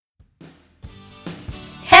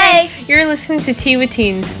Hey! You're listening to Tea with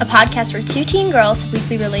Teens, a podcast where two teen girls have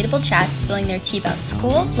weekly relatable chats spilling their tea about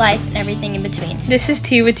school, life, and everything in between. This is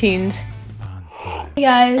Tea with Teens. Hey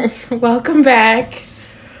guys. Welcome back.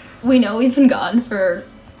 We know we've been gone for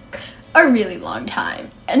a really long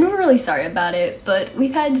time, and we're really sorry about it, but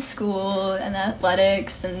we've had school and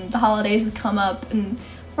athletics, and the holidays have come up, and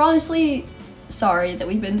we're honestly sorry that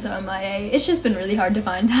we've been so MIA. It's just been really hard to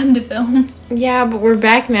find time to film. Yeah, but we're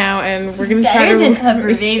back now, and we're gonna try to better than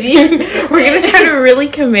ever, baby. We're gonna try to really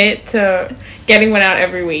commit to getting one out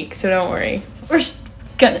every week, so don't worry. We're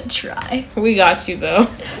gonna try. We got you, though.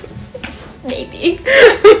 Maybe.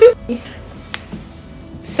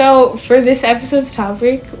 So, for this episode's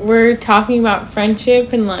topic, we're talking about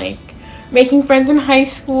friendship and, making friends in high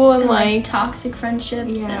school and, toxic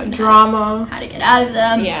friendships and drama. How to get out of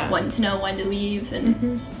them. Yeah. When to know when to leave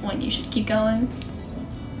and when you should keep going.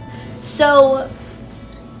 So,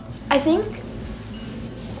 I think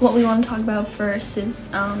what we want to talk about first is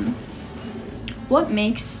what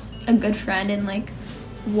makes a good friend and,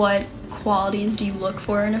 what qualities do you look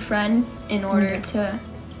for in a friend in order to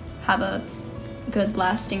have a good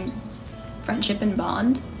lasting friendship and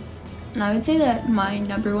bond. And I would say that my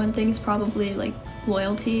number one thing is probably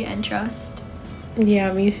loyalty and trust.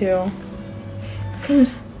 Yeah, me too.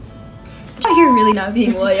 Because you're really not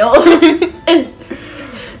being loyal.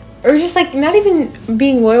 Or just not even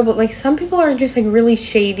being loyal, but some people are just really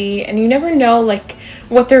shady, and you never know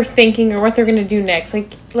what they're thinking or what they're gonna do next.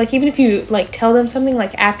 Even if you tell them something,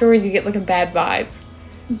 afterwards you get a bad vibe.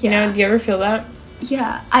 Yeah. You know, do you ever feel that?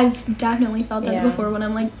 Yeah, I've definitely felt that before when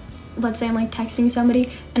I'm let's say I'm texting somebody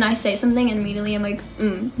and I say something and immediately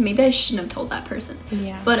I'm maybe I shouldn't have told that person.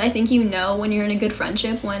 Yeah. But I think when you're in a good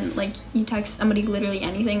friendship when you text somebody literally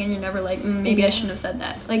anything and you're never maybe I shouldn't have said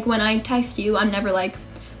that. When I text you, I'm never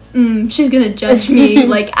she's gonna judge me.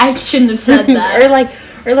 I shouldn't have said that.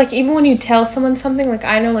 or even when you tell someone something,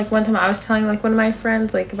 I know one time I was telling one of my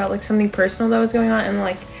friends about something personal that was going on,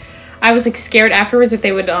 and I was scared afterwards that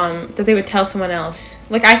they would tell someone else.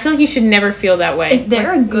 I feel you should never feel that way. If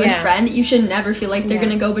they're a good friend, you should never feel they're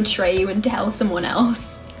gonna go betray you and tell someone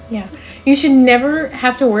else. Yeah. You should never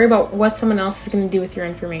have to worry about what someone else is gonna do with your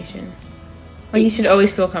information. You should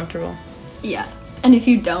always feel comfortable. Yeah. And if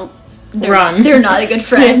you don't, run. They're not a good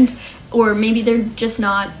friend. Or maybe they're just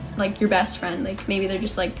not your best friend. Maybe they're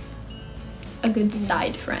just a good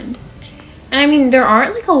side friend. And I mean, there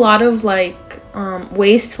aren't a lot of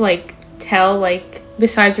ways to tell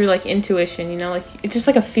besides your intuition, it's just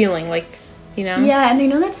a feeling, Yeah, and I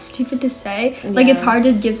know that's stupid to say. It's hard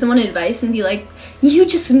to give someone advice and be you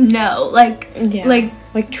just know,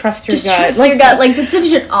 trust your gut. Trust your gut. That's such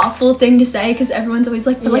an awful thing to say because everyone's always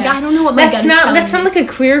I don't know what my gut is telling me. That's not a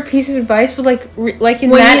clear piece of advice, but in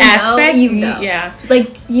when that aspect, you know. Yeah.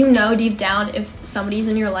 Deep down if somebody's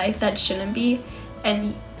in your life that shouldn't be,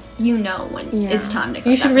 and you know when it's time to cut.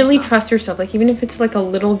 You should really trust yourself, even if it's a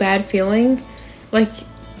little bad feeling,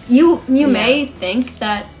 you may think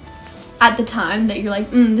that at the time that you're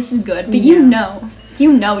this is good, but you know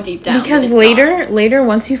deep down because later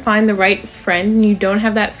once you find the right friend and you don't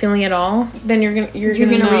have that feeling at all, then you're gonna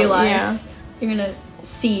realize, you're gonna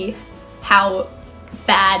see how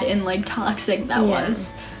bad and toxic that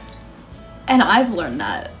was. And I've learned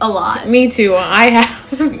that a lot. Me too. I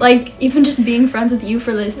have. Even just being friends with you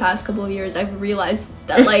for this past couple of years, I've realized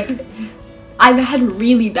that, I've had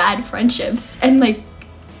really bad friendships. And,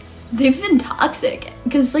 they've been toxic.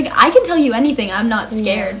 Because, I can tell you anything. I'm not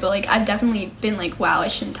scared. Yeah. But, I've definitely been wow, I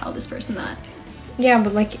shouldn't tell this person that. Yeah,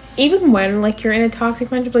 but, even when, you're in a toxic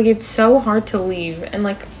friendship, it's so hard to leave. And,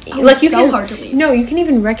 hard to leave. No, you can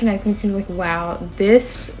even recognize and you can be wow,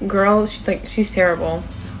 this girl, she's terrible.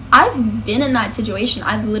 I've been in that situation.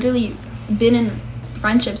 I've literally been in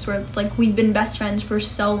friendships where we've been best friends for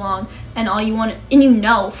so long and all you want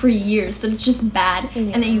and for years that it's just bad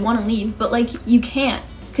and that you want to leave, but you can't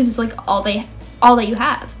because it's all that you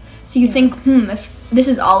have. So you think, if this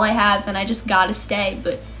is all I have, then I just gotta stay,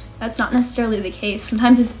 but that's not necessarily the case.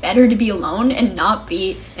 Sometimes it's better to be alone and not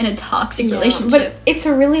be in a toxic relationship. But it's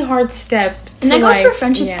a really hard step and that goes for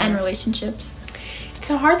friendships and relationships. It's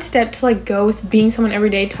a hard step to go with being someone every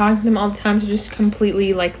day, talking to them all the time, to just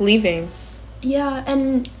completely leaving. Yeah,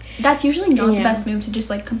 and that's usually not the best move to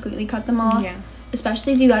just completely cut them off. Yeah.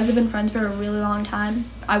 Especially if you guys have been friends for a really long time.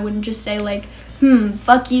 I wouldn't just say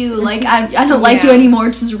fuck you, I don't like you anymore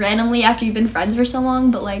just randomly after you've been friends for so long,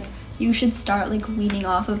 but you should start weaning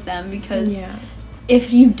off of them because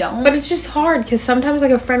if you don't. But it's just hard because sometimes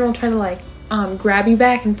a friend will try to grab you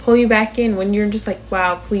back and pull you back in when you're just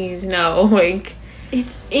wow, please no,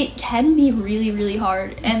 it can be really, really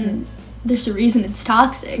hard, and there's a reason it's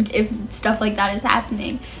toxic if stuff like that is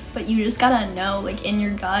happening. But you just gotta know, like, in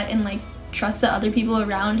your gut and, like, trust the other people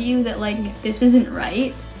around you that, like, this isn't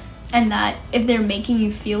right. And that if they're making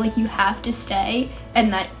you feel like you have to stay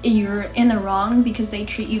and that you're in the wrong because they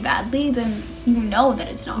treat you badly, then you know that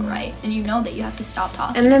it's not right. And you know that you have to stop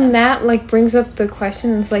talking And then that, like, brings up the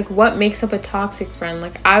questions, like, what makes up a toxic friend?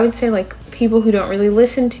 Like, I would say, like, people who don't really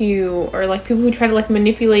listen to you, or, like, people who try to, like,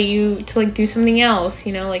 manipulate you to, like, do something else,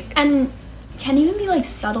 you know, like... And can even be, like,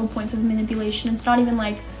 subtle points of manipulation. It's not even,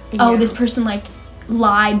 like, oh, this person, like,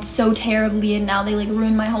 lied so terribly and now they, like,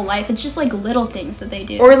 ruined my whole life. It's just, like, little things that they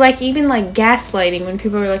do. Or, like, even, like, gaslighting, when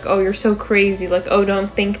people are like, oh, you're so crazy, like, oh,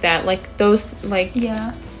 don't think that. Like, those, like...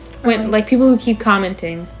 Yeah. When, like, people who keep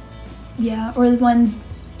commenting. Yeah, or when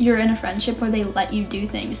you're in a friendship where they let you do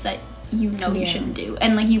things that you know you shouldn't do.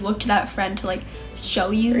 And, like, you look to that friend to, like,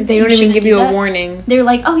 show you. Or they don't even give you a warning. They're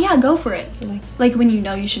like, oh, yeah, go for it. Like, when you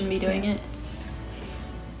know you shouldn't be doing it.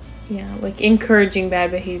 Yeah, like, encouraging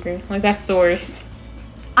bad behavior. Like, that's the worst.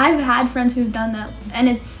 I've had friends who've done that, and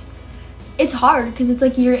it's hard because it's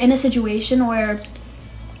like you're in a situation where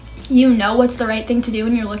you know what's the right thing to do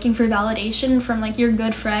and you're looking for validation from, like, your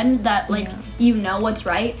good friend that, like, you know what's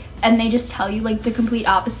right, and they just tell you, like, the complete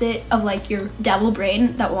opposite of, like, your devil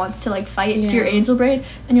brain that wants to, like, fight your angel brain,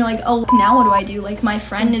 and you're like, oh, now what do I do? Like, my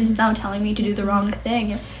friend is now telling me to do the wrong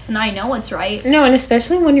thing, and I know what's right. No, and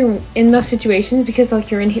especially when you're in those situations, because, like,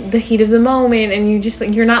 you're in the heat of the moment, and you just,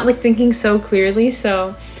 like, you're not, like, thinking so clearly,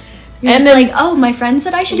 so... You're just like, oh, my friend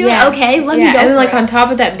said I should do it? Okay, let me go and then, for like, it. On top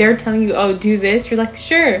of that, they're telling you, oh, do this. You're like,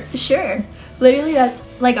 sure. Sure. Literally, that's,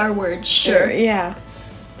 like, our word, sure. Yeah.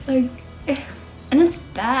 Like, and it's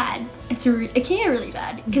bad. It can get really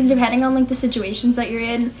bad. Because depending on, like, the situations that you're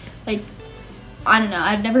in, like, I don't know.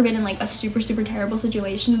 I've never been in, like, a super, super terrible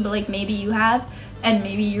situation, but, like, maybe you have. And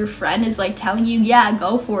maybe your friend is, like, telling you, yeah,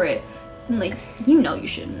 go for it. And, like, you know you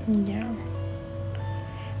shouldn't. Yeah.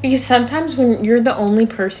 Because sometimes when you're the only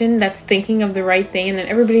person that's thinking of the right thing and then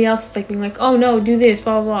everybody else is, like, being like, oh, no, do this,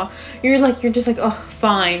 blah, blah, blah. You're just like, oh,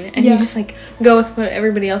 fine. And you just, like, go with what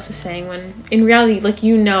everybody else is saying when in reality, like,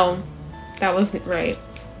 you know that wasn't right.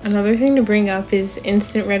 Another thing to bring up is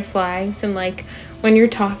instant red flags and, like, when you're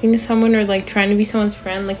talking to someone or, like, trying to be someone's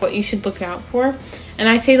friend, like, what you should look out for. And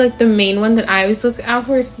I say, like, the main one that I always look out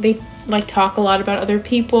for, if they, like, talk a lot about other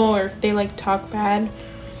people or if they, like, talk bad.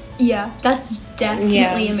 Yeah, that's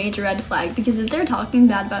definitely a major red flag, because if they're talking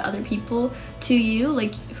bad about other people to you,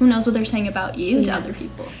 like, who knows what they're saying about you to other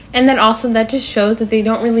people. And then also that just shows that they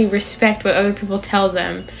don't really respect what other people tell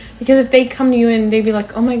them, because if they come to you and they be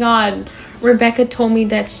like, oh my god, Rebecca told me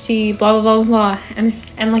that she blah blah blah blah,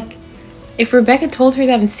 and like, if Rebecca told her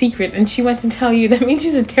that in secret and she wants to tell you, that means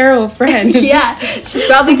she's a terrible friend. Yeah, she's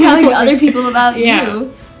probably telling other people about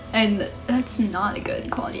you, and that's not a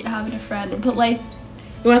good quality to have in a friend. But, like,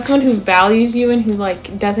 you want someone who values you and who,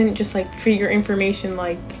 like, doesn't just, like, treat your information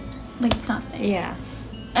like it's nothing. Yeah.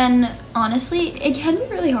 And honestly, it can be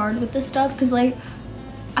really hard with this stuff because, like,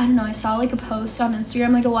 I don't know, I saw, like, a post on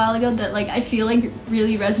Instagram, like, a while ago that, like, I feel like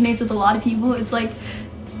really resonates with a lot of people. It's like,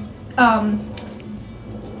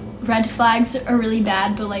 red flags are really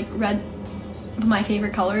bad, but, like, my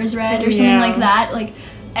favorite color is red or something like that. Like,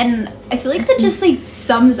 and I feel like that just, like,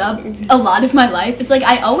 sums up a lot of my life. It's like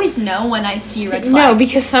I always know when I see a red flag. No,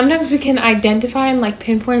 because sometimes we can identify and, like,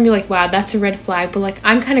 pinpoint and be like, wow, that's a red flag, but, like,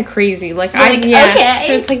 I'm kind of crazy. Like, so, okay.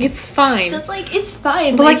 So it's like, it's fine. So it's like, it's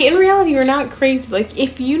fine. But, like, in reality, you're not crazy. Like,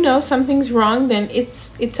 if you know something's wrong, then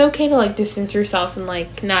it's okay to, like, distance yourself and,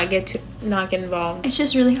 like, not get involved. It's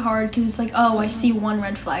just really hard because it's like, oh, I see one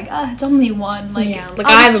red flag. It's only one. Like, like,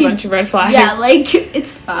 I have a bunch of red flags. Yeah, like,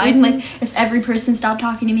 it's fine. Like, if every person stopped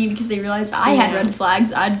talking to me because they realized I had red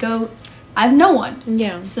flags, I have no one.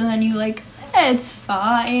 Yeah. So then you, like, it's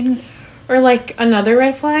fine. Or, like, another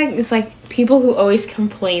red flag is, like, people who always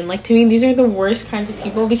complain. Like, to me, these are the worst kinds of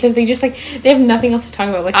people because they just, like, they have nothing else to talk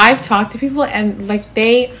about. Like, I've talked to people and, like,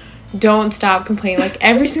 they don't stop complaining. Like,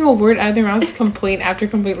 every single word out of their mouth is complaint after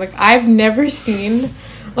complaint. Like, I've never seen,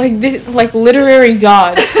 like, this, like, literary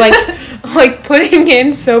gods, like putting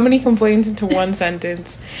in so many complaints into one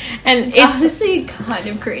sentence. And it's honestly kind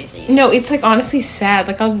of crazy. No, it's, like, honestly sad.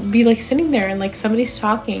 Like, I'll be, like, sitting there and, like, somebody's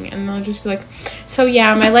talking and they'll just be like, so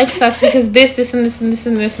yeah, my life sucks because this and this and this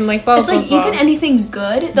and this and, like, blah, it's blah, like blah. Even anything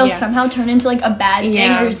good, they'll somehow turn into, like, a bad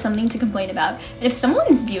thing or something to complain about. And if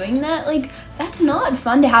someone's doing that, like, that's not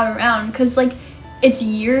fun to have around because, like, it's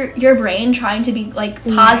your brain trying to be like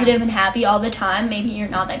positive and happy all the time. Maybe you're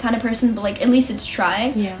not that kind of person, but like at least it's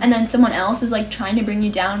trying. Yeah. And then someone else is like trying to bring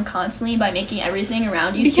you down constantly by making everything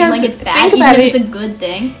around you because seem like it's bad, even if it's a good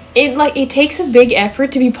thing. It takes a big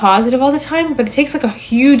effort to be positive all the time, but it takes like a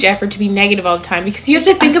huge effort to be negative all the time, because you have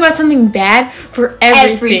to think about something bad for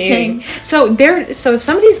everything. So if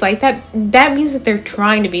somebody's like that, that means that they're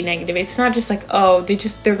trying to be negative. It's not just like, oh,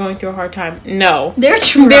 they're going through a hard time. No, they're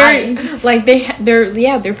trying.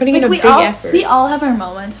 They're putting in a big effort. We all have our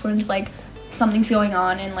moments when it's like something's going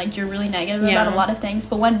on and like you're really negative about a lot of things,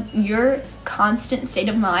 but when your constant state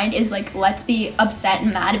of mind is like, let's be upset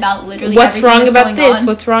and mad about literally what's wrong about this,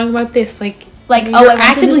 what's wrong about this, like you're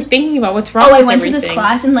actively thinking about what's wrong with everything. I went to this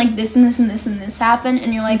class and like this and this and this and this happened,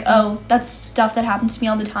 and you're like, oh, that's stuff that happens to me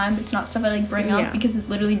all the time, but it's not stuff I like bring up because it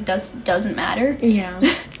literally doesn't matter. Yeah.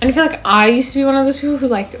 And I feel like I used to be one of those people who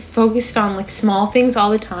like focused on like small things all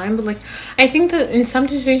the time, but like I think that in some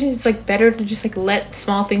situations it's like better to just like let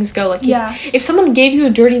small things go. Like if someone gave you a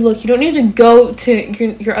dirty look, you don't need to go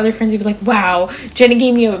to your other friends and be like, wow, Jenny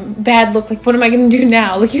gave me a bad look, like what am I gonna do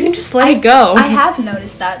now? Like you can just let it go. I have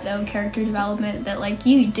noticed that though, character development, that like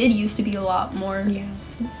you did used to be a lot more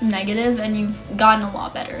negative and you've gotten a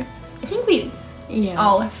lot better. I think we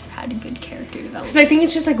all have had a good character development. Because I think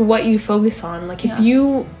it's just like what you focus on. Like if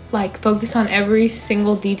you like focus on every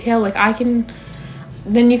single detail, like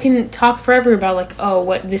then you can talk forever about like, oh,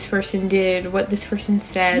 what this person did, what this person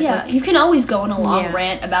said. Yeah, like, you can always go on a long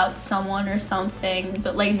rant about someone or something,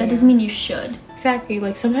 but like that doesn't mean you should. Exactly.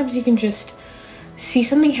 Like sometimes you can just see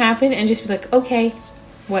something happen and just be like, okay,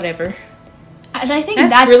 whatever. And I think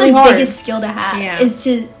that's really the biggest skill to have, is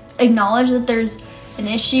to acknowledge that there's an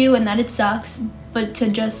issue and that it sucks, but to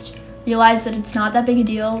just realize that it's not that big a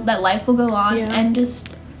deal, that life will go on, and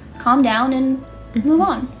just calm down and move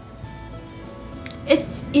on.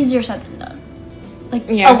 It's easier said than done. Like,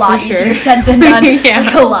 a lot easier said than done.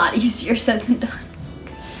 Like, a lot easier said than done.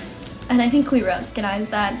 And I think we recognize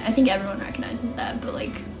that. I think everyone recognizes that, but,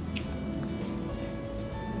 like,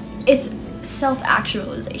 it's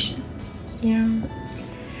self-actualization. Yeah.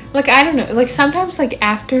 Like, I don't know. Like, sometimes, like,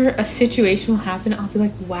 after a situation will happen, I'll be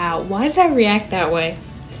like, wow, why did I react that way?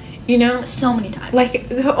 You know? So many times.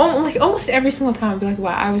 Like almost every single time I'd be like,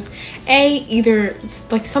 wow, I was, either,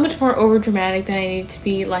 like, so much more over-dramatic than I needed to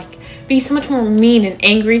be, like, be so much more mean and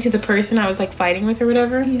angry to the person I was, like, fighting with or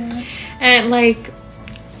whatever. Yeah. And, like,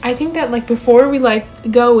 I think that, like, before we,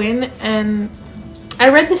 like, go in, and I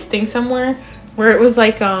read this thing somewhere where it was,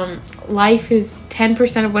 like, life is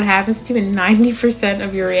 10% of what happens to you and 90%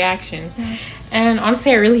 of your reaction. Yeah. And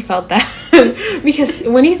honestly, I really felt that. Because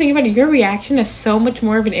when you think about it, your reaction has so much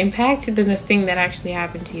more of an impact than the thing that actually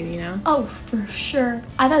happened to you, you know? Oh, for sure.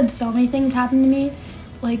 I've had so many things happen to me,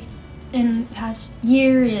 like, in the past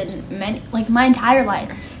year and my entire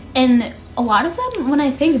life. And a lot of them, when I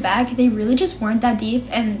think back, they really just weren't that deep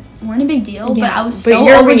and weren't a big deal. Yeah, but I was so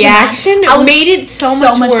your reaction made it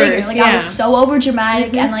so much worse. Bigger. Like, I was so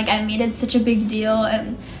overdramatic, and, like, I made it such a big deal.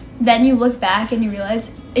 And then you look back and you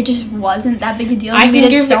realize it just wasn't that big a deal. I can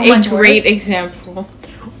give a great example.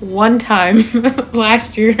 One time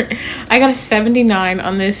last year, I got a 79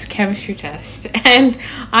 on this chemistry test. And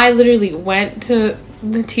I literally went to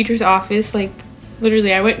the teacher's office, like,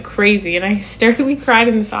 literally, I went crazy, and I hysterically cried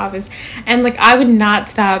in this office, and, like, I would not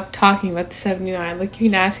stop talking about the 79. Like, you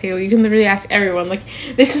can ask Hailey, you can literally ask everyone. Like,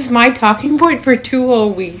 this was my talking point for 2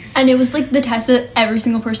 whole weeks. And it was, like, the test that every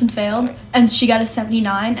single person failed, and she got a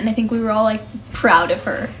 79, and I think we were all, like, proud of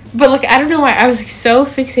her. But, like, I don't know why, I was, like, so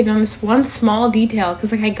fixated on this one small detail,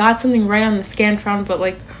 because, like, I got something right on the Scantron, but,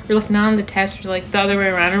 like, or, like, not on the test, or, like, the other way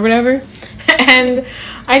around, or whatever. And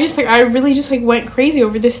I really just, like, went crazy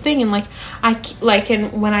over this thing, and, like,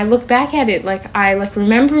 and when I look back at it, like, I, like,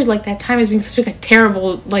 remember, like, that time as being such, like, a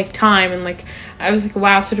terrible, like, time, and, like, I was, like,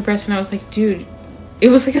 wow, so depressed, and I was, like, dude, it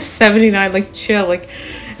was, like, a 79, like, chill, like,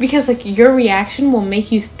 because, like, your reaction will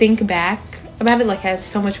make you think back about it, like, as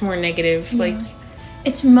so much more negative, like,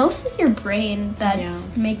 it's mostly your brain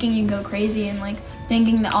that's making you go crazy and, like,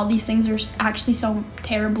 thinking that all these things are actually so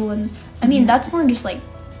terrible, and, I mean, that's more just, like,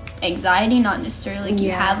 anxiety, not necessarily, like,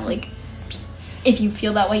 you have, like, if you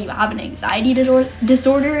feel that way, you have an anxiety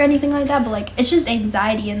disorder or anything like that, but, like, it's just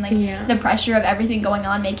anxiety and, like, the pressure of everything going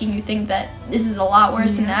on making you think that this is a lot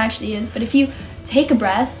worse than it actually is. But if you take a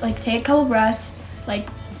breath, like, take a couple breaths, like,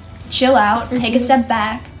 chill out, take a step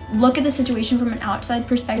back, look at the situation from an outside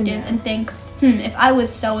perspective and think, if I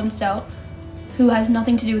was so-and-so who has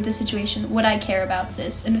nothing to do with this situation, would I care about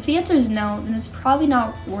this? And if the answer is no, then it's probably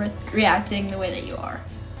not worth reacting the way that you are.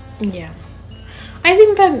 Yeah. I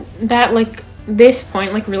think that like, this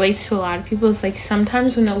point, like, relates to a lot of people. Is like,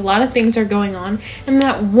 sometimes when a lot of things are going on and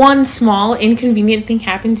that one small inconvenient thing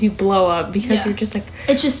happens, you blow up because you're just like,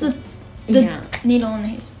 it's just the needle in the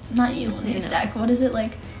haystack. Not needle in the haystack. What is it,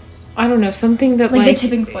 like? I don't know, something that like the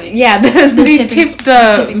tipping point. Yeah, they tipped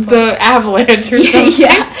the avalanche or something.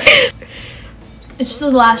 Yeah. It's just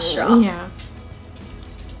the last straw. Yeah.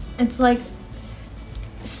 It's like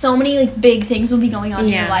so many like big things will be going on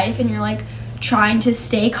in your life, and you're like trying to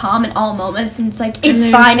stay calm in all moments, and it's like it's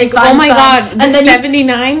fine, it's fine. Oh my god, and then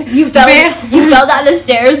 79. You fell down the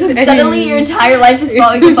stairs, and suddenly your entire life is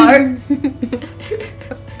falling apart.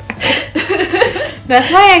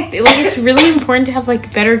 That's why it's really important to have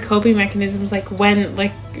like better coping mechanisms, like when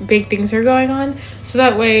like big things are going on, so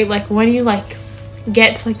that way like when you like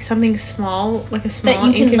get to, like something small, like a small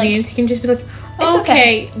inconvenience, you can just be like,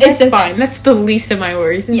 okay, that's fine. That's the least of my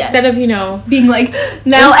worries. Instead of, being like,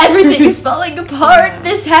 now everything is falling apart. Yeah.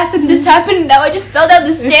 This happened. Now I just fell down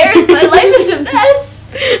the stairs. My life is a mess.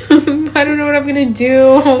 I don't know what I'm gonna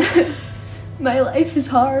do. My life is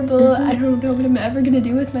horrible. I don't know what I'm ever gonna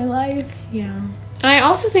do with my life. Yeah. And I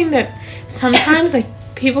also think that sometimes, like,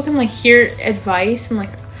 people can, like, hear advice and,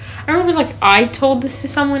 like, I remember, like, I told this to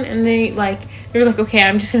someone and they were like, okay,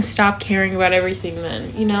 I'm just gonna stop caring about everything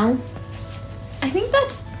then, I think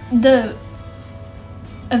that's a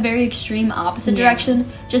very extreme opposite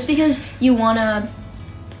direction. Just because you want to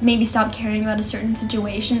maybe stop caring about a certain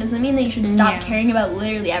situation doesn't mean that you should stop caring about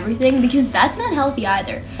literally everything, because that's not healthy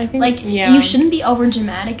either. I think, you shouldn't be over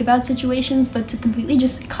dramatic about situations, but to completely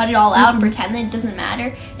just cut it all out and pretend that it doesn't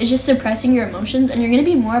matter is just suppressing your emotions, and you're going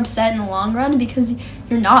to be more upset in the long run because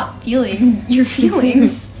you're not feeling your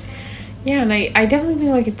feelings. Yeah, and I definitely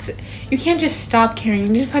think, like, you can't just stop caring. You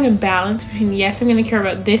need to find a balance between, yes, I'm going to care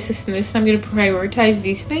about this, and this, and I'm going to prioritize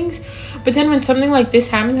these things. But then when something like this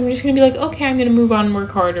happens, I'm just going to be like, okay, I'm going to move on and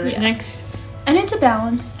work harder next. And it's a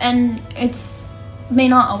balance, and may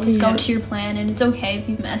not always go to your plan, and it's okay if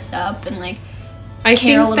you mess up and, like, I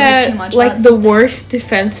care a little bit too much. Like, the worst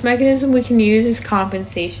defense mechanism we can use is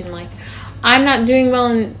compensation. Like, I'm not doing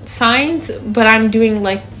well in science, but I'm doing,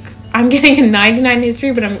 like, I'm getting a 99 in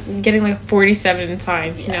history, but I'm getting, like, 47 in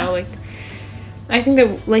science, like, I think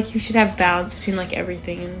that, like, you should have balance between, like,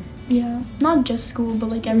 everything. And not just school, but,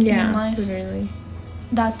 like, everything in life. Literally.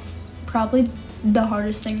 That's probably the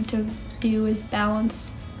hardest thing to do, is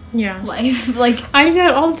balance life. Like, I do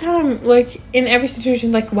that all the time, like, in every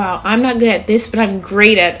situation, like, wow, I'm not good at this, but I'm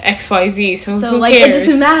great at XYZ, so who like, cares? it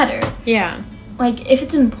doesn't matter. Yeah. Like, if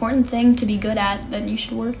it's an important thing to be good at, then you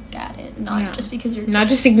should work at it, not just because you're good. Not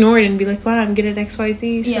just ignore it and be like, wow, I'm good at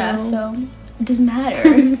XYZ, so... Yeah, so it doesn't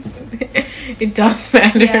matter. It does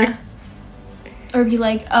matter. Yeah. Or be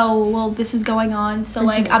like, oh, well, this is going on, so,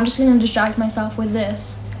 like, I'm just gonna distract myself with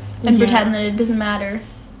this and pretend that it doesn't matter.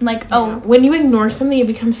 Like, when you ignore something, it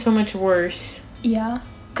becomes so much worse. Yeah.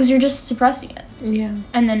 Because you're just suppressing it. Yeah.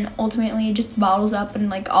 And then ultimately it just bottles up and,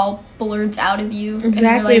 like, all blurts out of you.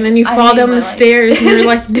 Exactly. And then you fall down the stairs and you're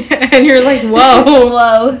like, whoa.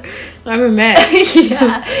 Whoa. I'm a mess.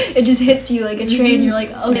 Yeah. It just hits you like a train. Mm-hmm. You're like,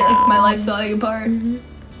 okay, like, my life's falling apart. Mm-hmm.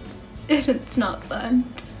 And it's not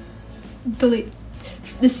fun. This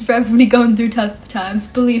is for everybody going through tough times.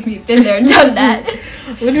 Believe me, been there and done that.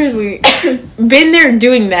 Literally. Been there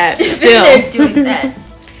doing that. Still. Been there doing that.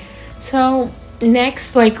 So...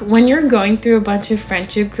 Next, like, when you're going through a bunch of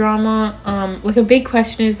friendship drama, like, a big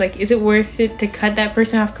question is, like, is it worth it to cut that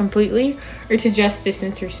person off completely or to just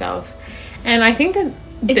distance yourself? And I think that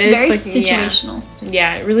it's very situational.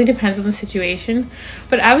 Yeah, it really depends on the situation.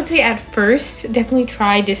 But I would say at first, definitely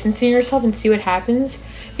try distancing yourself and see what happens.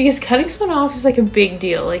 Because cutting someone off is, like, a big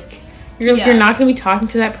deal. Like, you're not going to be talking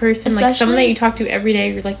to that person. Especially, like, someone that you talk to every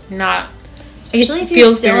day, you're, like, not... Especially if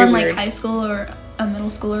you're still in, like, high school or... a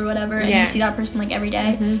middle school or whatever, and you see that person, like, every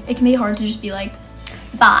day, it can be hard to just be like,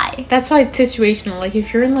 bye. That's why it's situational. Like,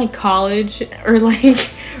 if you're in, like, college or, like,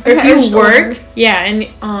 or if you work,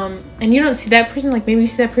 and you don't see that person, like, maybe you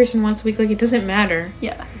see that person once a week, like, it doesn't matter.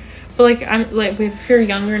 Yeah. But, like, if you're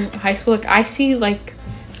younger in high school, like, I see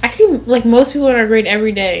most people in our grade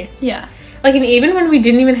every day. Yeah. Like, and even when we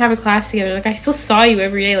didn't even have a class together, like, I still saw you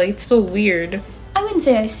every day. Like, it's still weird. I wouldn't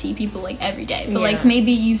say I see people, like, every day, but, like,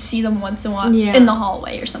 maybe you see them once in a while in the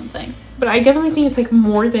hallway or something. But I definitely think it's, like,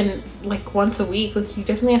 more than, like, once a week. Like, you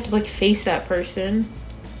definitely have to, like, face that person.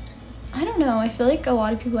 I don't know. I feel like a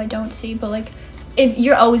lot of people I don't see, but, like, if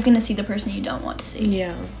you're always going to see the person you don't want to see.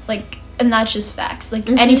 Yeah. Like, and that's just facts. Like,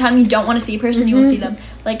 anytime you don't want to see a person, you will see them.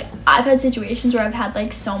 Like, I've had situations where I've had,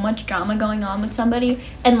 like, so much drama going on with somebody,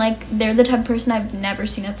 and, like, they're the type of person I've never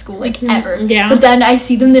seen at school, like, ever. Yeah. But then I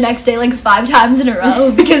see them the next day, like, 5 times in a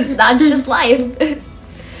row, because that's just life.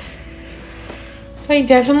 So I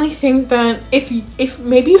definitely think that if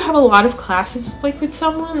maybe you have a lot of classes like with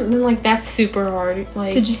someone, then like that's super hard.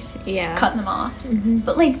 Like to just cut them off.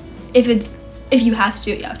 But like if you have to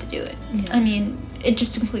do it, you have to do it. I mean, it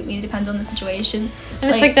just completely depends on the situation.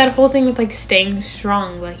 And it's like that whole thing with like staying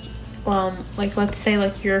strong. Like let's say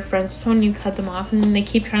like you're friends with someone, you cut them off, and then they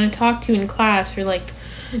keep trying to talk to you in class or like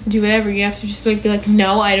do whatever. You have to just like be like,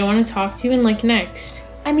 no, I don't want to talk to you, and like next.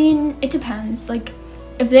 I mean, it depends. Like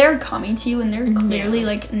if they're coming to you and they're clearly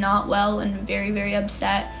like not well and very, very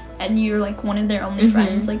upset, and you're like one of their only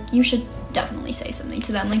friends, like you should definitely say something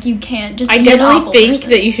to them. Like you can't just. I definitely think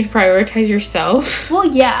that you should prioritize yourself. Well,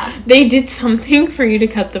 yeah. They did something for you to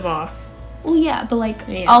cut them off. Well, yeah, but like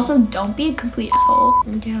also don't be a complete asshole.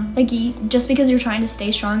 Yeah. Like just because you're trying to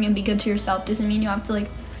stay strong and be good to yourself doesn't mean you have to like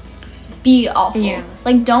be awful. Yeah.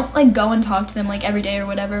 Like don't like go and talk to them like every day or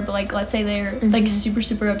whatever, but like let's say they're like super,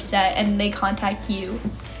 super upset and they contact you.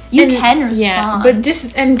 You can respond. Yeah, but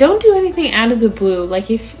don't do anything out of the blue. Like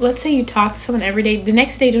if let's say you talk to someone every day, the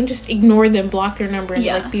next day don't just ignore them, block their number, and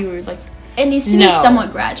like be rude. Like it needs to be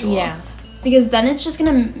somewhat gradual. Yeah. Because then it's just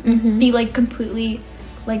gonna be like completely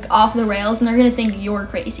like off the rails, and they're gonna think you're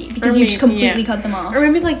crazy because you just completely cut them off. Or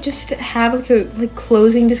maybe like just have like a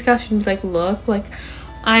closing discussions. Like look, like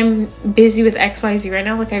I'm busy with XYZ right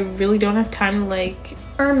now. Like I really don't have time to like.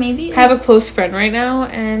 Or maybe have a close friend right now,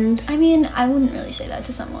 and I mean, I wouldn't really say that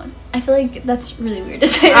to someone. I feel like that's really weird to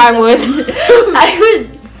say. I would.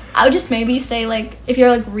 I would just maybe say like if you're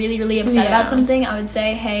like really, really upset about something, I would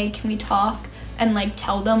say, hey, can we talk? And like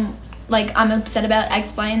tell them like I'm upset about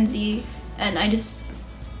X, Y, and Z, and I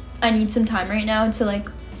need some time right now to like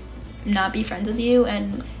not be friends with you,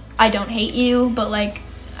 and I don't hate you, but like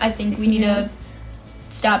I think we need to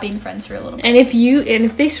stop being friends for a little bit. And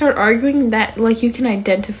if they start arguing, that like you can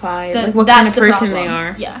identify like what kind of person they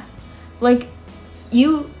are. Yeah. Like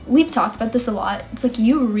we've talked about this a lot. It's like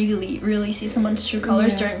you really, really see someone's true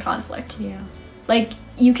colors during conflict. Yeah. Like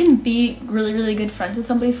you can be really, really good friends with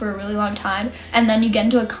somebody for a really long time, and then you get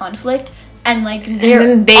into a conflict and like they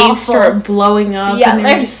awful. Start blowing up. Yeah, and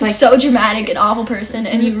they're just like so dramatic and awful person,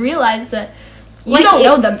 and you realize that you don't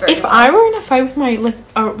know them very well. If I were in a fight with my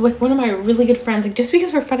like one of my really good friends, like just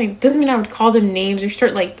because we're fighting doesn't mean I would call them names or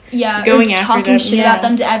start like going after them, talking shit about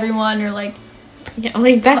them to everyone, or like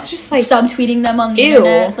like that's just like subtweeting them on the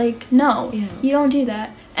internet. Like no, you don't do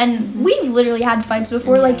that. And we've literally had fights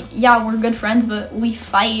before. Like we're good friends, but we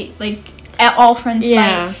fight. Like all friends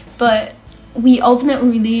fight, but we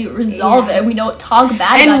ultimately resolve it. We don't talk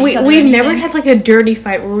bad about each other. And we've never had like a dirty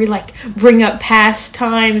fight where we like bring up past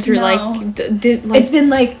times or like it's been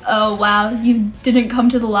like, oh wow, you didn't come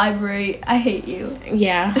to the library, I hate you.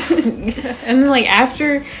 Yeah. And then like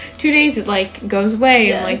after 2 days it like goes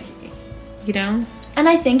away and like And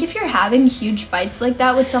I think if you're having huge fights like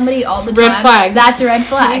that with somebody all the time, flag. That's a red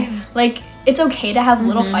flag. Like it's okay to have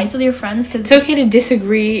little fights with your friends because it's okay to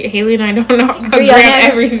disagree. Hailey and I don't agree on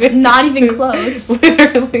everything. Not even close.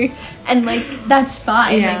 Literally. And like that's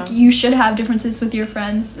fine. Like you should have differences with your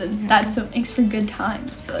friends. That's what makes for good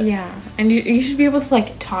times. But and you should be able to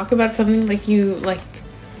like talk about something like you like.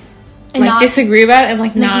 And like disagree about it and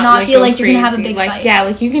like not feel like you're gonna have a big fight. Yeah,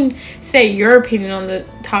 like you can say your opinion on the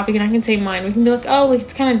topic and I can say mine. We can be like, oh, like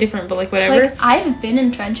it's kind of different, but like whatever. Like I've been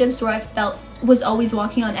in friendships where I was always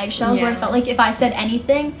walking on eggshells, where I felt like if I said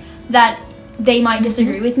anything that they might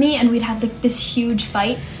disagree with me, and we'd have like this huge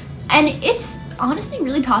fight. And it's honestly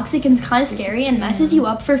really toxic and kind of scary and messes you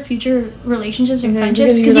up for future relationships and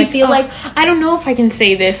friendships because you feel like I don't know if I can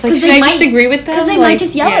say this. Like, should I just agree with them? Because they might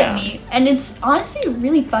just yell at me, and it's honestly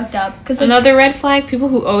really fucked up. Because another red flag: people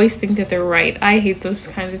who always think that they're right. I hate those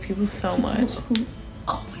kinds of people so much. Who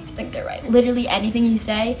always think they're right. Literally anything you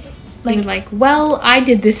say. Like, well, I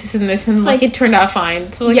did this and this, and like it turned out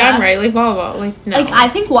fine. So like I'm right. Like blah blah. Like no. Like I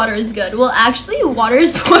think water is good. Well, actually, water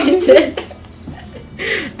is poison.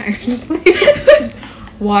 Actually,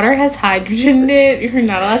 water has hydrogen in it. You're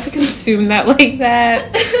not allowed to consume that like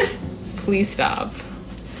that. Please stop.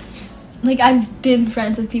 Like, I've been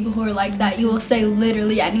friends with people who are like that. You will say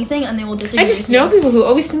literally anything and they will disagree. I just know people who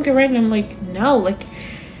always think they're right, and I'm like, no, like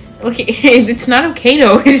it's not okay to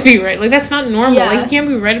always be right. Like, that's not normal. Like, you can't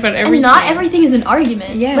be right about everything. And not everything is an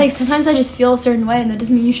argument. Yeah. Like, sometimes I just feel a certain way, and that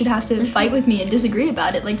doesn't mean you should have to fight with me and disagree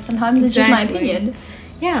about it. Like, sometimes it's just my opinion.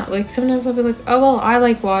 Yeah, like, sometimes I'll be like, oh, well, I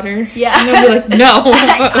like water. Yeah. And they'll be like, no.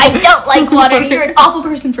 I don't like water. You're an awful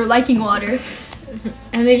person for liking water.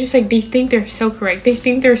 And they just, like, they think they're so correct. They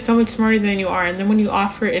think they're so much smarter than you are. And then when you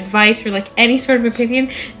offer advice or, like, any sort of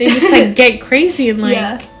opinion, they just, like, get crazy and, like...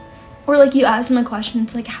 Yeah. Or, like, you ask them a question,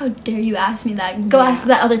 it's like, how dare you ask me that? Go ask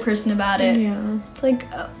that other person about it. Yeah. It's like,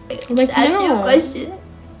 just ask you a question.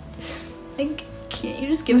 Like, can't you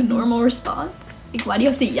just give a normal response? Like, why do you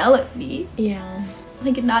have to yell at me? Yeah.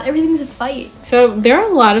 Like, not everything's a fight. So there are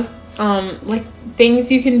a lot of like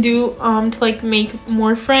things you can do to like make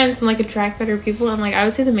more friends and like attract better people, and like I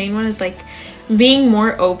would say the main one is like being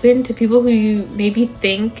more open to people who you maybe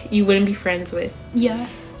think you wouldn't be friends with. Yeah.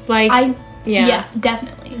 Like yeah,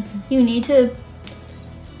 definitely. You need to.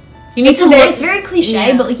 It's very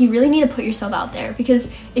cliche, but like you really need to put yourself out there,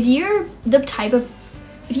 because if you're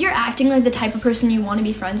acting like the type of person you want to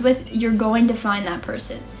be friends with, you're going to find that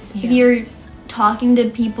person. Yeah. If you're talking to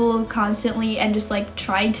people constantly and just like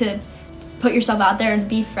trying to put yourself out there and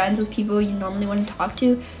be friends with people you normally wouldn't talk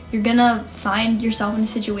to, you're gonna find yourself in a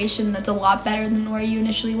situation that's a lot better than where you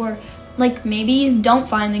initially were. Like, maybe you don't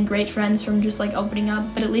find the great friends from just like opening up,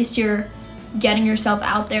 but at least you're getting yourself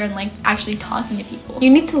out there and like actually talking to people. You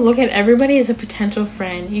need to look at everybody as a potential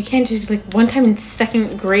friend. You can't just be like, one time in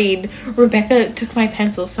 2nd grade, Rebecca took my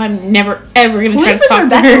pencil, so I'm never ever gonna try to talk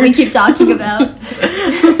to her. Who is this Rebecca we keep talking about?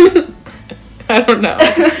 I don't know.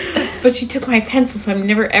 But she took my pencil, so I'm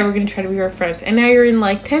never ever gonna try to be her friends. And now you're in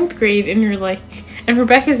like 10th grade, and you're like, and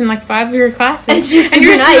Rebecca's in like 5 of your classes, and you're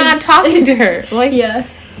just not talking to her. Like, yeah.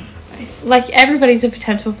 Like, everybody's a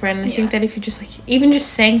potential friend. And I think that if you just like, even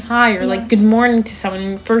just saying hi or like good morning to someone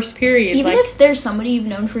in first period, even like, if there's somebody you've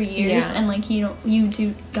known for years and like you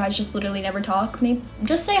two guys just literally never talk, maybe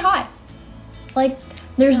just say hi. Like,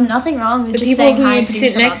 there's nothing wrong with just saying hi. The people who you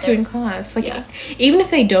sit next to in class, like, even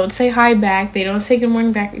if they don't say hi back, they don't say good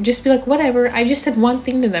morning back, just be like, whatever, I just said one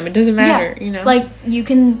thing to them, it doesn't matter, you know? Like, you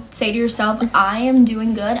can say to yourself, I am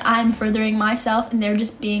doing good, I'm furthering myself, and they're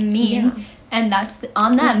just being mean, and that's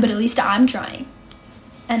on them, but at least I'm trying.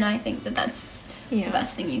 And I think that that's the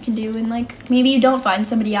best thing you can do, and like, maybe you don't find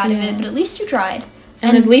somebody out of it, but at least you tried.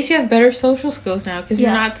 And at least you have better social skills now, because you're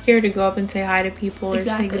not scared to go up and say hi to people or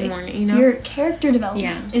say good morning, you know? Your character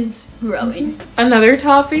development is growing. Another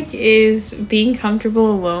topic is being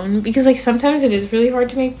comfortable alone, because, like, sometimes it is really hard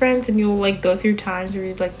to make friends, and you'll, like, go through times where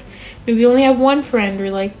you, like, maybe you only have one friend, or,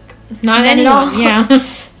 like, not anyone. Yeah.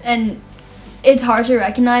 And it's hard to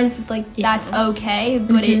recognize that, like, that's okay,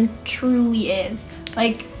 but it truly is.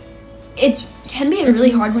 Like, it can be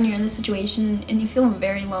really hard when you're in this situation and you feel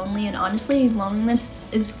very lonely, and honestly,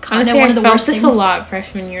 loneliness is kind of one of the worst things. I felt this a lot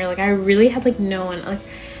freshman year. Like, I really had, like, no one. Like,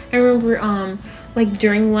 I remember, like,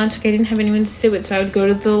 during lunch, like, I didn't have anyone to sit with, so I would go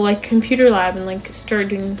to the, like, computer lab and, like, start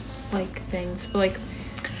doing, like, things. But, like,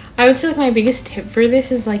 I would say, like, my biggest tip for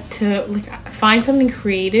this is, like, to, like, find something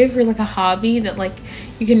creative or, like, a hobby that, like,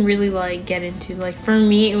 you can really, like, get into. Like, for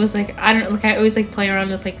me, it was, like, I don't know, like, I always, like, play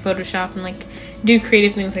around with, like, Photoshop and, like, do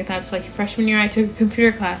creative things like that. So, like, freshman year, I took a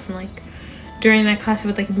computer class, and, like, during that class, I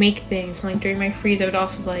would, like, make things. And, like, during my freeze, I would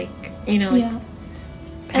also, like, you know, like,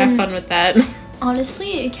 have fun with that.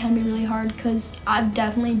 Honestly, it can be really hard, because I've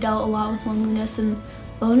definitely dealt a lot with loneliness, and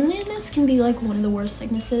loneliness can be, like, one of the worst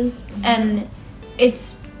sicknesses. And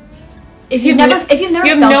it's... If you've never you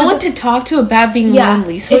have no one to talk to about being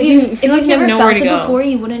lonely, so if you've never felt it go. before,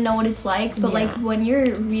 you wouldn't know what it's like. But like, when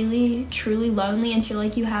you're really truly lonely and feel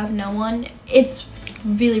like you have no one, it's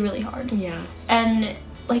really, really hard. Yeah. And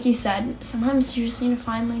like you said, sometimes you just need to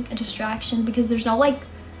find like a distraction, because there's no like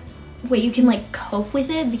way you can like cope with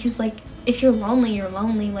it, because like, if you're lonely, you're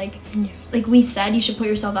lonely. Like we said, you should put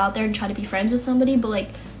yourself out there and try to be friends with somebody, but like,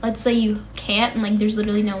 let's say you can't, and like there's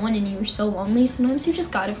literally no one and you're so lonely, sometimes you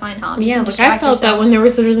just gotta find hobbies. Yeah, like I felt that when there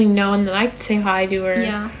was literally no one that I could say hi to, or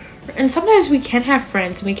and sometimes we can have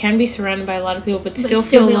friends and we can be surrounded by a lot of people, but still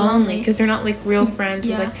feel lonely because they're not like real friends.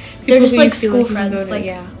 Or, like, they're just like school friends,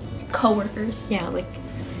 like co-workers. Yeah, like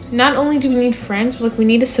not only do we need friends, but like we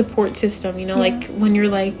need a support system, you know, like when you're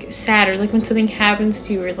like sad, or like when something happens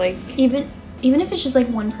to you, or like even if it's just like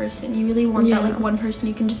one person, you really want that like one person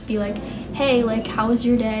you can just be like, hey, like, how was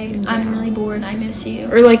your day? I'm really bored, I miss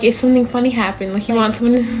you. Or like if something funny happened, like you want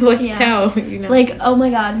someone to like tell, you know. Like, oh my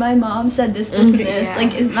god, my mom said this and this.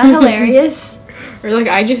 Like, isn't that hilarious? Or like,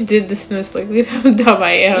 I just did this and this, like, look at how dumb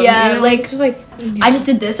I am. Yeah, you know? like, just like, I just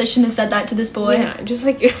did this, I shouldn't have said that to this boy. Yeah, just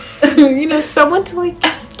like, you know, someone to like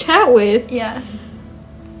chat with. Yeah.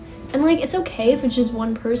 And like, it's okay if it's just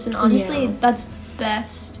one person. Honestly, that's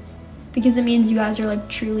best. Because it means you guys are, like,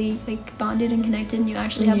 truly, like, bonded and connected, and you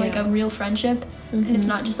actually have, like, a real friendship. And it's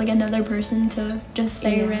not just, like, another person to just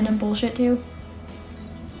say random bullshit to.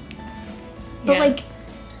 But, like...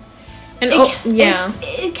 And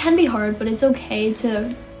it can be hard, but it's okay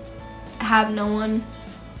to have no one.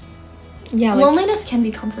 Yeah, like, loneliness can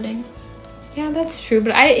be comforting. Yeah, that's true.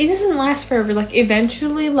 But it doesn't last forever. Like,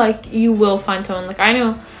 eventually, like, you will find someone. Like, I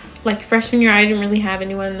know... Like, freshman year, I didn't really have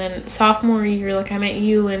anyone. And then sophomore year, like, I met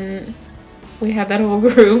you, and we had that whole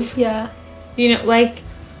group. Yeah. You know, like,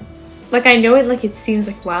 like, I know it, like, it seems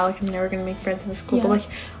like, wow, like, I'm never gonna make friends in the school, but, like,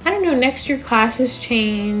 I don't know, next year classes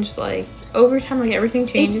change, like, over time, like, everything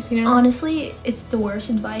changes, you know? Honestly, it's the worst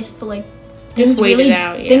advice, but, like, Just wait it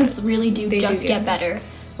out, yeah. Things really do just get better.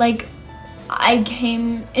 Like, I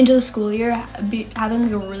came into the school year having,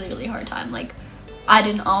 like, a really, really hard time. Like, I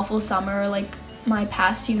had an awful summer, like, my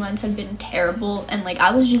past few months had been terrible, and, like,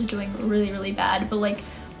 I was just doing really, really bad, but, like,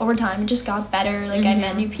 over time, it just got better. Like, I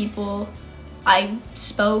met new people, I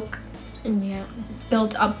spoke,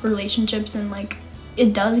 built up relationships, and, like,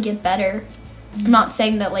 it does get better. I'm not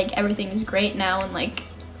saying that, like, everything is great now, and, like,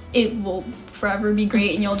 it will forever be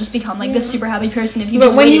great, and you'll just become, like, this super happy person if you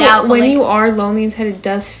just wait it out. But when you are lonely inside, it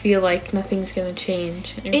does feel like nothing's gonna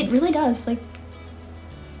change. It really does. Like,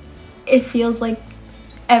 it feels like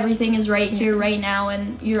everything is right here, right now,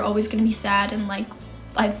 and you're always gonna be sad, and, like,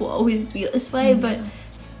 life will always be this way, but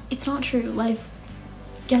it's not true. Life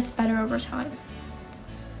gets better over time.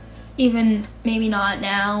 Even maybe not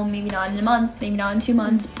now, maybe not in a month, maybe not in 2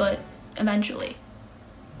 months, but eventually.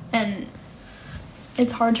 And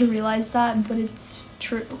it's hard to realize that, but it's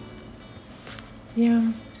true.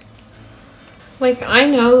 Yeah. Like, I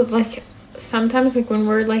know, like, sometimes, like, when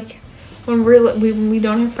we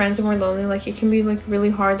don't have friends and we're lonely, like, it can be, like, really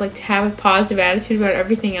hard, like, to have a positive attitude about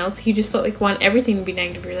everything else. You just, like, want everything to be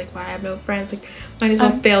negative. You're like, wow, I have no friends. Like, might as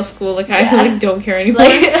well fail school. Like, I, like, don't care anymore.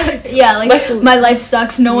 Like, my life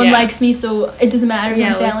sucks. No one likes me, so it doesn't matter if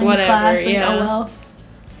I'm failing this class. Like, oh, well.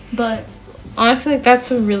 But honestly, like, that's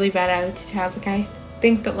a really bad attitude to have. Like, I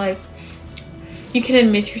think that, like, you can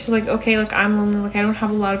admit to yourself, like, okay, like, I'm lonely. Like, I don't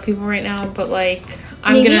have a lot of people right now, but, like,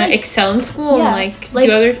 I'm maybe gonna excel in school and, like,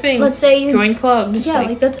 do other things. Let's say join clubs. Yeah,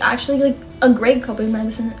 like, that's actually, like, a great coping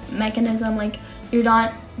mechanism. Like,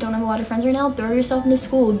 don't have a lot of friends right now, throw yourself into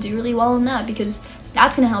school, do really well in that, because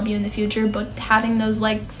that's gonna help you in the future. But having those,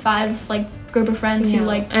 like, 5, like, group of friends who,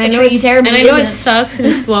 like, treat you terribly, and I know it sucks and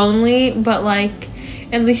it's lonely, but, like,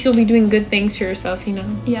 at least you'll be doing good things for yourself, you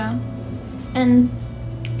know? Yeah. And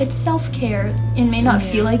it's self-care. It may not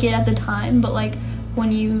feel like it at the time, but, like,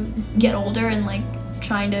 when you get older and, like,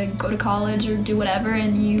 trying to go to college or do whatever,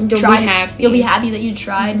 and you'll be happy that you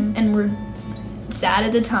tried and were sad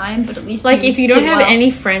at the time, but at least, like, if you don't have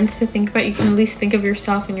any friends to think about, you can at least think of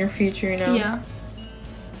yourself and your future, you know? Yeah.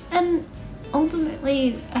 And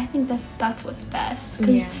ultimately, I think that's what's best,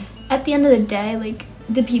 because at the end of the day, like,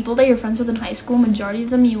 the people that you're friends with in high school, majority of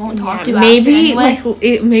them you won't talk to after anyway.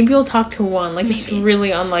 Like, maybe you'll talk to one. Like, it's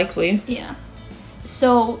really unlikely. Yeah.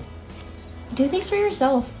 So, do things for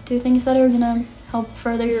yourself. Do things that are gonna help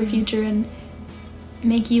further your future and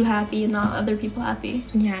make you happy and not other people happy.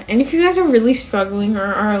 Yeah, and if you guys are really struggling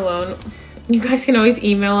or are alone, you guys can always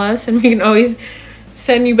email us, and we can always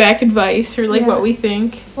send you back advice or, like, what we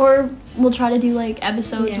think. Or we'll try to do, like,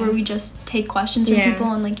 episodes where we just take questions from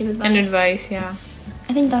people and, like, give advice. And advice,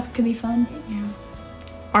 I think that could be fun. Yeah.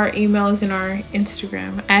 Our email is in our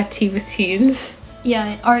Instagram, @teawithteens.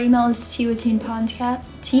 Yeah, our email is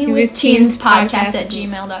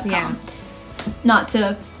teawithteenspodcast@gmail.com. Yeah. Not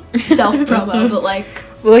to self-promo, but, like...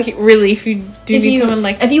 Well, like, really, if you need someone,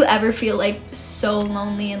 like... If you ever feel, like, so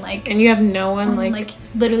lonely and, like... And you have no one, like...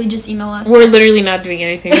 literally just email us. We're literally not doing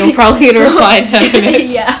anything. We'll probably get a reply in 10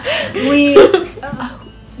 minutes. Yeah.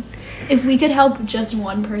 If we could help just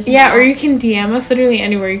one person... Yeah, or you can DM us literally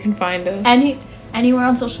anywhere you can find us. Anywhere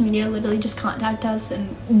on social media, literally just contact us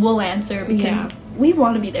and we'll answer, because we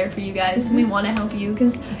want to be there for you guys. We want to help you,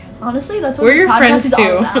 because honestly, that's what this podcast is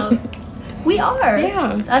all about. We are.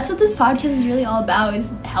 Yeah. That's what this podcast is really all about,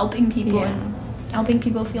 is helping people and helping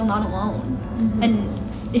people feel not alone. And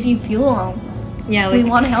if you feel alone, like, we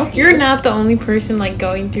want to help you. You're not the only person, like,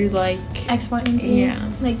 going through, like... X, Y, and Z. Yeah.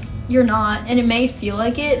 Like, you're not. And it may feel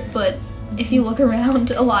like it, but if you look around,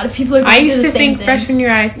 a lot of people are going through the same things. Freshman year,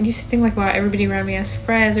 I used to think, like, wow, everybody around me has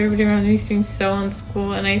friends. Everybody around me is doing so well in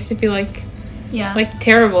school. And I used to feel like... like,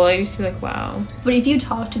 terrible. I used to be like, wow. But if you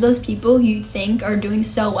talk to those people who you think are doing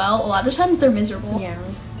so well, a lot of times they're miserable. Yeah.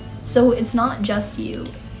 So it's not just you.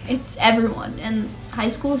 It's everyone. And high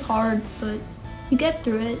school is hard, but you get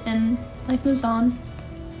through it and life moves on.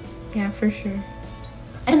 Yeah, for sure.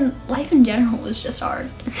 And life in general is just hard.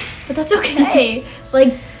 But that's okay.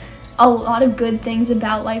 Like, a lot of good things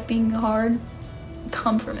about life being hard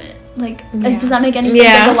come from it. Like, does that make any sense?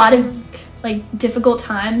 Like, a lot of, like, difficult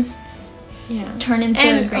times turn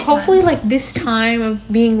into great hopefully times. Like, this time of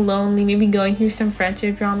being lonely, maybe going through some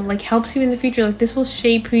friendship drama, like, helps you in the future. Like, this will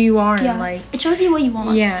shape who you are. And, like, it shows you what you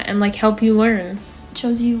want. Yeah, and, like, help you learn. It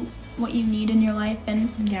shows you what you need in your life, and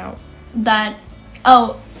that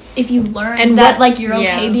if you learn and that like you're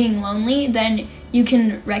okay being lonely, then you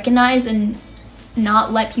can recognize and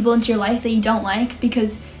not let people into your life that you don't like,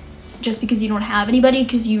 because just because you don't have anybody,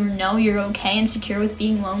 because you know you're okay and secure with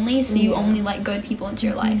being lonely, so you only let good people into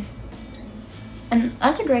your life. And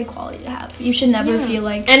that's a great quality to have. You should never feel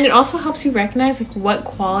like... And it also helps you recognize, like, what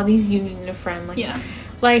qualities you need in a friend. Like,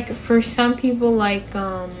 like, for some people, like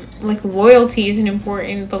loyalty isn't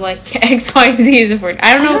important, but, like, XYZ is important.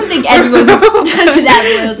 I don't think anyone doesn't have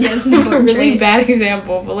loyalty as an important trait. A really trait. bad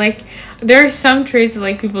example, but, like, there are some traits that,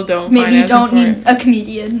 like, people don't Maybe find you as don't important. need a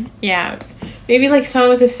comedian. Yeah. Maybe, like, someone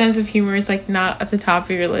with a sense of humor is, like, not at the top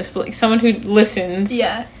of your list, but, like, someone who listens.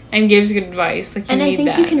 Yeah. And gives good advice. Like, you need that. And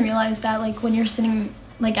I think you can realize that, like, when you're sitting,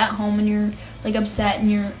 like, at home and you're, like, upset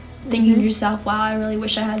and you're thinking to yourself, wow, I really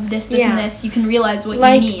wish I had this, and this. You can realize what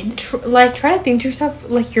you need. Try to think to yourself,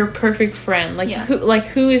 like, your perfect friend. Like,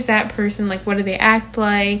 who is that person? Like, what do they act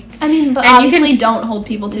like? I mean, but obviously don't hold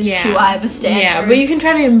people to too high of a standard. Yeah, but you can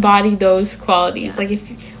try to embody those qualities. Like,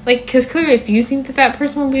 because clearly if you think that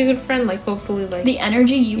person will be a good friend, like, hopefully, like... The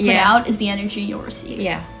energy you put out is the energy you'll receive.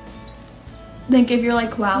 Yeah. Like, if you're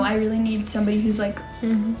like, wow, I really need somebody who's, like,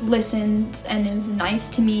 listens and is nice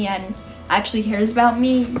to me and actually cares about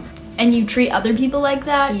me, and you treat other people like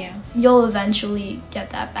that, you'll eventually get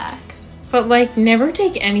that back. But, like, never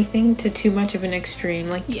take anything to too much of an extreme.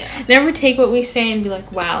 Like, never take what we say and be like,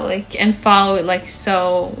 wow, like, and follow it, like,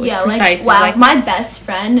 so precisely. Like, wow, like, my best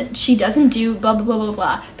friend, she doesn't do blah, blah, blah, blah,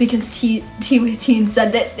 blah, because Teen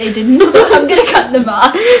said that they didn't, so I'm gonna cut them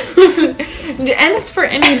off. And it's for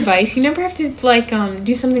any advice. You never have to, like,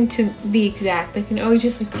 do something to the exact. Like, you can always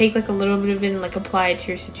just, like, take, like, a little bit of it and, like, apply it to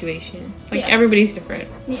your situation. Like, everybody's different.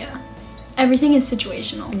 Yeah. Everything is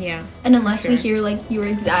situational. Yeah. And unless we hear, like, your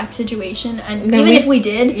exact situation, and even if we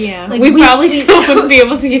did, like, we probably still wouldn't be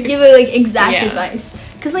able to give like, exact advice.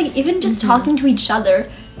 Because, like, even just talking to each other,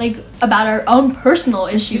 like, about our own personal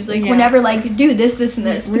issues, like, we're never like, do this, this, and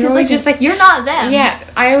this. Because, like, just, like, you're not them. Yeah.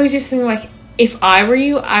 I always just think, like, if I were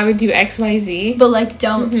you, I would do X, Y, Z. But, like,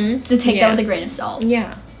 don't to take that with a grain of salt.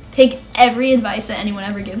 Yeah. Take every advice that anyone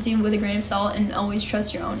ever gives you with a grain of salt, and always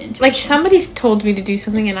trust your own intuition. Like, somebody's told me to do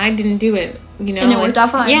something and I didn't do it, you know? And it worked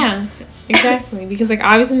out fine. Yeah, exactly. Because, like,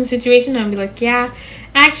 I was in the situation and I'd be like, yeah,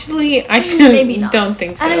 actually, I shouldn't. Maybe not. Don't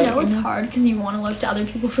think so. And I know it's hard because you want to look to other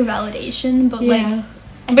people for validation, but, like...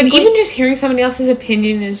 But even just hearing somebody else's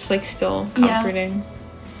opinion is, like, still comforting.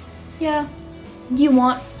 Yeah. You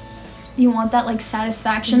want that, like,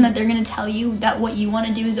 satisfaction that they're going to tell you that what you want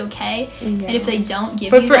to do is okay. Yeah. And if they don't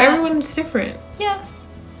give you that... But for everyone, it's different. Yeah.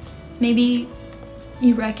 Maybe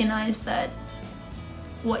you recognize that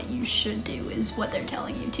what you should do is what they're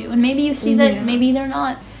telling you to. And maybe you see that maybe they're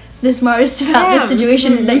not the smartest about this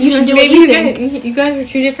situation, that you should do what you think. You guys are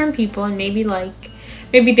two different people, and maybe, like...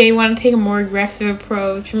 Maybe they want to take a more aggressive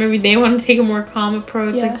approach, or maybe they want to take a more calm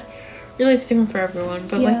approach. Yeah. Like, really, it's different for everyone.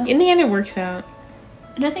 But, like, in the end, it works out.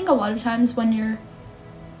 And I think a lot of times when you're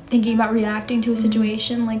thinking about reacting to a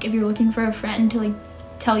situation, like, if you're looking for a friend to, like,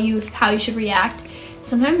 tell you how you should react,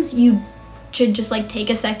 sometimes you should just, like, take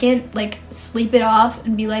a second, like, sleep it off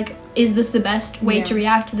and be like, is this the best way to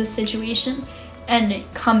react to this situation? And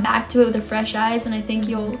come back to it with a fresh eyes. And I think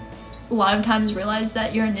you'll a lot of times realize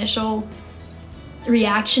that your initial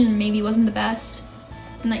reaction maybe wasn't the best,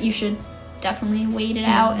 and that you should definitely wait it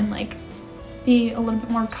out and, like, be a little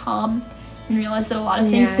bit more calm and realize that a lot of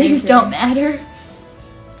things don't matter,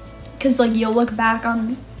 because, like, you'll look back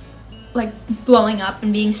on, like, blowing up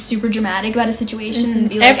and being super dramatic about a situation and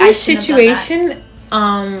be like, every situation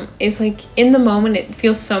is, like, in the moment it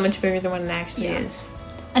feels so much bigger than what it actually is.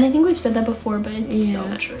 And I think we've said that before, but it's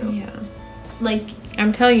so true. Like,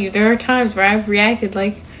 I'm telling you, there are times where I've reacted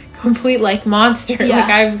like complete, like, monster.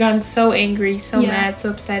 Like, I've gotten so angry, so mad,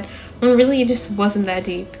 so upset, when really it just wasn't that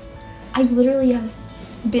deep. I literally have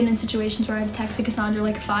been in situations where I've texted Cassandra,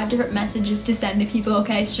 like, 5 different messages to send to people.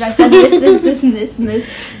 Okay, should I send this, this, and this, and this,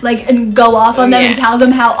 like, and go off on them and tell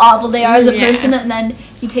them how awful they are as a person, and then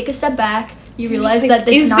you take a step back, you realize that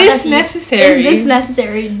it's not that deep. Is this necessary? Is this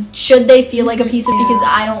necessary? Should they feel like a piece of because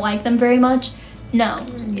I don't like them very much? No.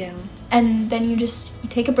 Yeah. And then you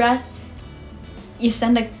take a breath, you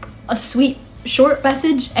send a sweet short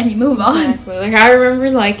message, and you move on. Exactly. Like, I remember,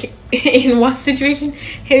 like, in one situation,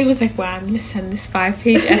 Hailey was like, wow, I'm gonna send this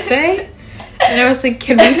 5-page essay. And I was like,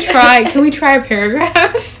 can we try a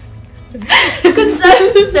paragraph? Because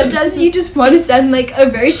sometimes you just want to send, like, a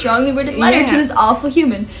very strongly worded letter to this awful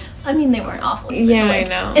human. I mean, they weren't awful. Yeah, like, I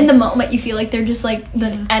know. In the moment, you feel like they're just, like,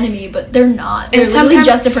 the enemy, but they're not. They're literally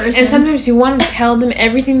just a person. And sometimes you want to tell them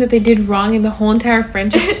everything that they did wrong in the whole entire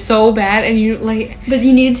friendship so bad, and you, like... But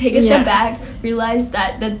you need to take a step back, realize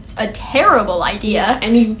that that's a terrible idea.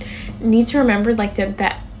 And you need to remember, like,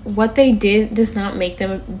 that what they did does not make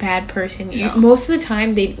them a bad person. No. Most of the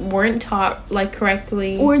time, they weren't taught, like,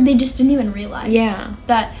 correctly. Or they just didn't even realize. Yeah.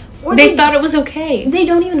 That... Or they thought it was okay. They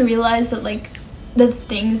don't even realize that, like, the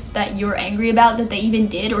things that you're angry about that they even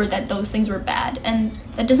did, or that those things were bad. And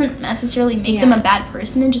that doesn't necessarily make them a bad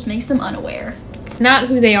person. It just makes them unaware. It's not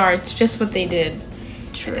who they are. It's just what they did.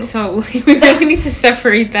 True. So we really need to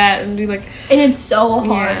separate that and be like... And it's so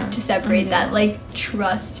hard to separate that. Like,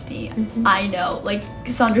 trust me. I know. Like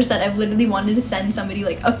Cassandra said, I've literally wanted to send somebody,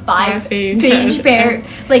 like, a 5-page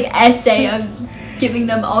essay of giving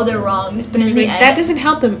them all their wrongs, but in the end... That doesn't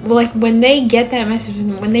help them. Well, like, when they get that message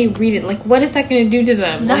and when they read it, like, what is that going to do to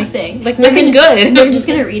them? Nothing. Like nothing good. They're just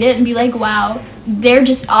going to read it and be like, wow, they're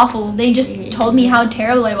just awful. They just told me how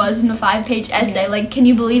terrible I was in a 5-page essay. Like, can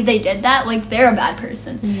you believe they did that? Like, they're a bad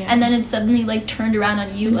person. And then it's suddenly, like, turned around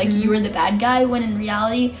on you, like you were the bad guy, when in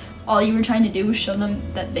reality, all you were trying to do was show them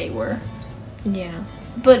that they were. Yeah.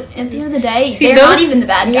 But at the end of the day, they're not even the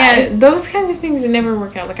bad guy. Yeah, those kinds of things that never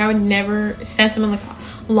work out. Like, I would never send someone, like,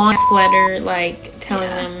 a long letter, like, telling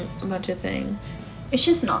them a bunch of things. It's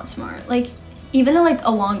just not smart. Like, even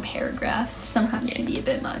a long paragraph sometimes can be a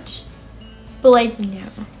bit much. But, like,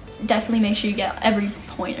 definitely make sure you get every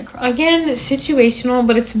point across. Again, situational,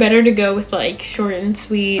 but it's better to go with, like, short and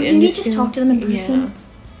sweet. Or maybe just talk to them in person.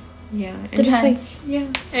 Yeah. And depends. Just,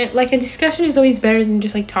 like, and, like, a discussion is always better than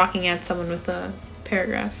just, like, talking at someone with a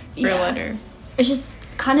paragraph or a letter. It's just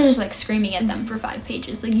kind of just like screaming at them for 5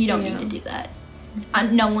 pages. Like, you don't need to do that.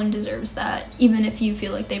 No one deserves that, even if you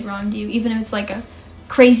feel like they've wronged you, even if it's like a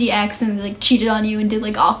crazy ex and like cheated on you and did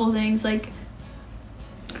like awful things. Like,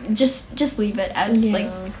 just leave it as like,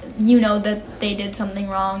 you know that they did something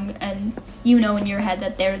wrong, and you know in your head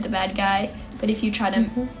that they're the bad guy. But if you try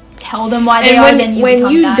to tell them why they are, then when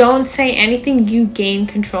you don't say anything, you gain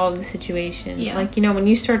control of the situation. Like, you know, when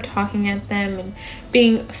you start talking at them and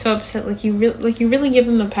being so upset, like you really give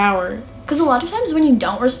them the power. Because a lot of times when you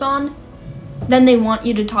don't respond, then they want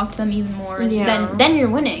you to talk to them even more. Then you're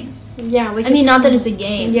winning. Yeah, like, I mean, not that it's a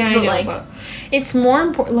game. Yeah, but I know, like, but it's more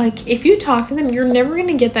important. Like, if you talk to them, you're never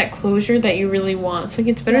gonna get that closure that you really want. So, like,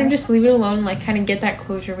 it's better to just leave it alone. And, like, kind of get that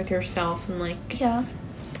closure with yourself and like. Yeah.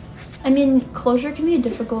 I mean, closure can be a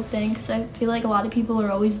difficult thing, because I feel like a lot of people are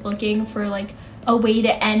always looking for, like, a way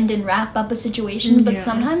to end and wrap up a situation, but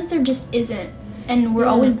sometimes there just isn't. And we're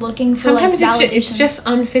always looking for, sometimes like, validation. It's just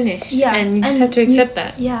unfinished. Yeah. And you just have to accept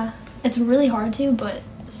that. Yeah. It's really hard to, but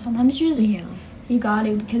sometimes you just... You got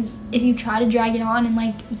to, because if you try to drag it on and,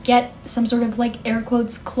 like, get some sort of, like, air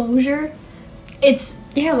quotes closure, it's...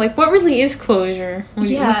 Yeah, like, what really is closure? When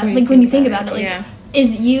you think about it, like...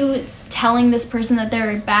 Is you telling this person that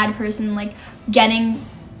they're a bad person, like, getting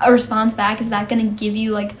a response back, is that going to give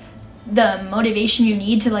you, like, the motivation you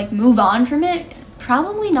need to, like, move on from it?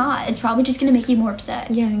 Probably not. It's probably just going to make you more upset.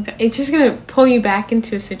 Yeah, exactly. It's just going to pull you back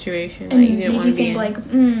into a situation that you didn't want to be in. Make you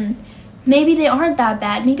think, like, maybe they aren't that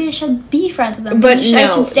bad. Maybe I should be friends with them. But maybe I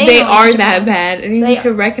should stay they are that bad. And you need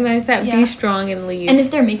to recognize that, be Yeah. strong, and leave. And if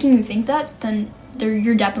they're making you think that, then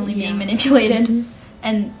you're definitely being manipulated.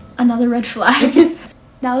 And another red flag.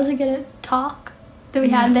 That was a good talk that we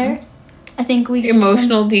had there. I think we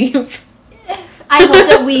emotional deep. I hope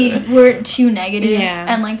that we weren't too negative.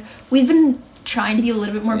 And like, we've been trying to be a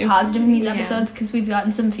little bit more positive in these episodes, because we've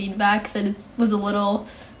gotten some feedback that it was a little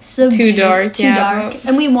subdued, too dark.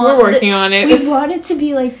 And we're working on it. We want it to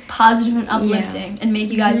be like positive and uplifting and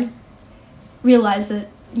make you guys realize that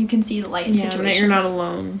you can see the light in situations. That you're not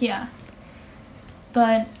alone. Yeah.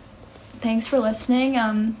 But thanks for listening.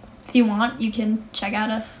 If you want, you can check out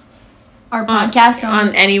our podcast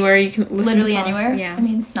on anywhere you can listen. Literally anywhere. Yeah. I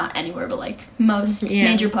mean, not anywhere, but like most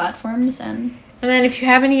major platforms. And then if you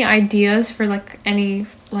have any ideas for like any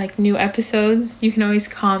like new episodes, you can always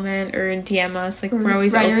comment or DM us. Like, we're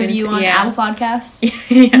always write open a review to, on Apple Podcasts.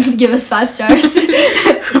 Yeah. Give us 5 stars.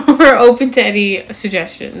 We're open to any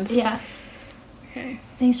suggestions. Yeah. Okay.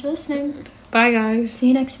 Thanks for listening. Bye, guys. See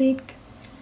you next week.